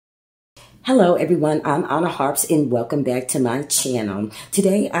Hello everyone, I'm Onna Harps and welcome back to my channel.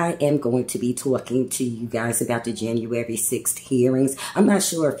 Today I am going to be talking to you guys about the January 6th hearings. I'm not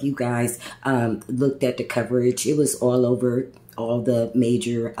sure if you guys looked at the coverage. It was all over all the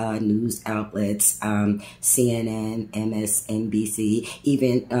major news outlets, CNN, MSNBC,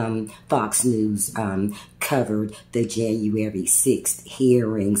 even Fox News covered the January 6th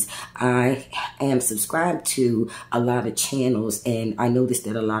hearings. I am subscribed to a lot of channels, and I noticed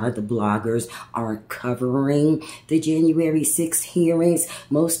that a lot of the bloggers aren't covering the January 6th hearings.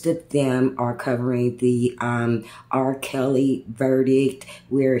 Most of them are covering the R. Kelly verdict,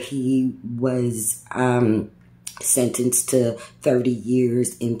 where he was sentenced to 30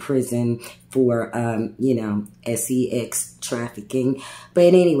 years in prison for, sex trafficking.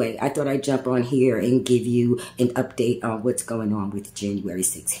 But anyway, I thought I'd jump on here and give you an update on what's going on with the January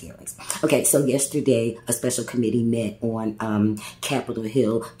 6th hearings. Okay, so yesterday, a special committee met on Capitol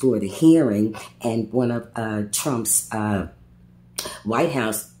Hill for the hearing, and one of Trump's White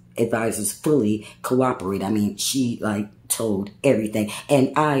House advisors fully cooperated. I mean, she told everything,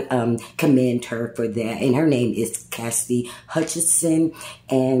 and I commend her for that. And her name is Cassidy Hutchinson,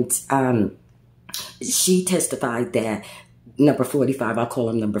 and she testified that number 45, I'll call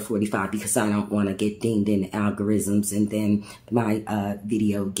him number 45 because I don't want to get dinged in the algorithms and then my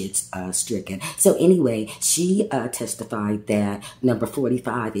video gets stricken. So anyway, she testified that number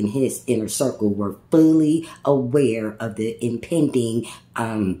 45 and his inner circle were fully aware of the impending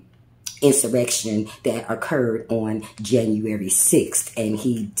insurrection that occurred on January 6th, and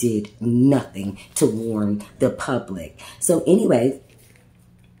he did nothing to warn the public. So anyway,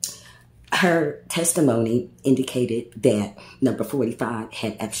 her testimony indicated that number 45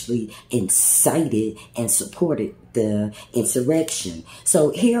 had actually incited and supported the insurrection. So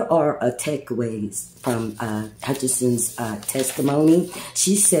here are takeaways from Hutchinson's testimony.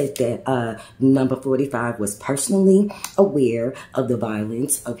 She said that number 45 was personally aware of the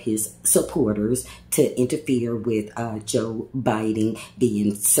violence of his supporters to interfere with Joe Biden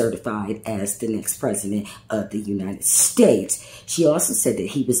being certified as the next president of the United States. She also said that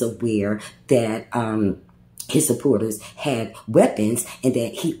he was aware that his supporters had weapons and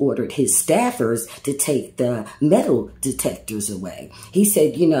that he ordered his staffers to take the metal detectors away. He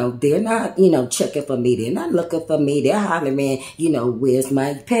said, they're not, checking for me. They're not looking for me. They're hollering, where's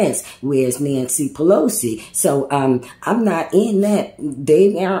Mike Pence? Where's Nancy Pelosi? So I'm not in that.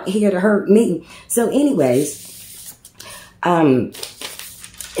 They aren't here to hurt me. So anyways,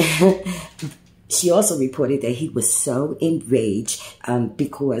 she also reported that he was so enraged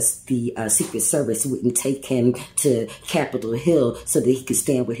because the Secret Service wouldn't take him to Capitol Hill so that he could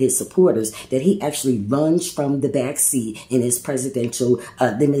stand with his supporters, that he actually lunged from the back seat in his presidential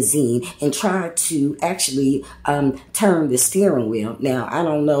limousine and tried to actually turn the steering wheel. Now, I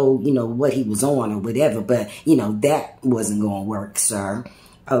don't know, what he was on or whatever, but, that wasn't going to work, sir.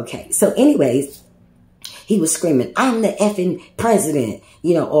 Okay, so anyways, he was screaming, "I'm the effing president,"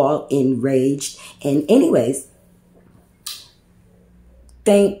 all enraged. And anyways,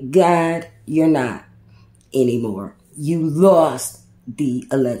 thank God you're not anymore. You lost the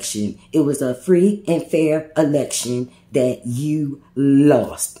election. It was a free and fair election that you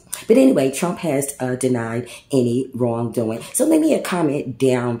lost. But anyway, Trump has denied any wrongdoing. So leave me a comment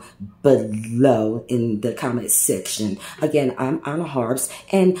down below in the comment section. Again, I'm Onna Harps,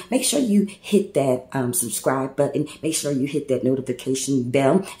 and make sure you hit that subscribe button. Make sure you hit that notification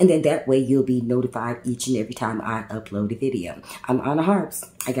bell, and then that way you'll be notified each and every time I upload a video. I'm Onna Harps.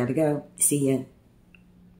 I gotta go. See ya.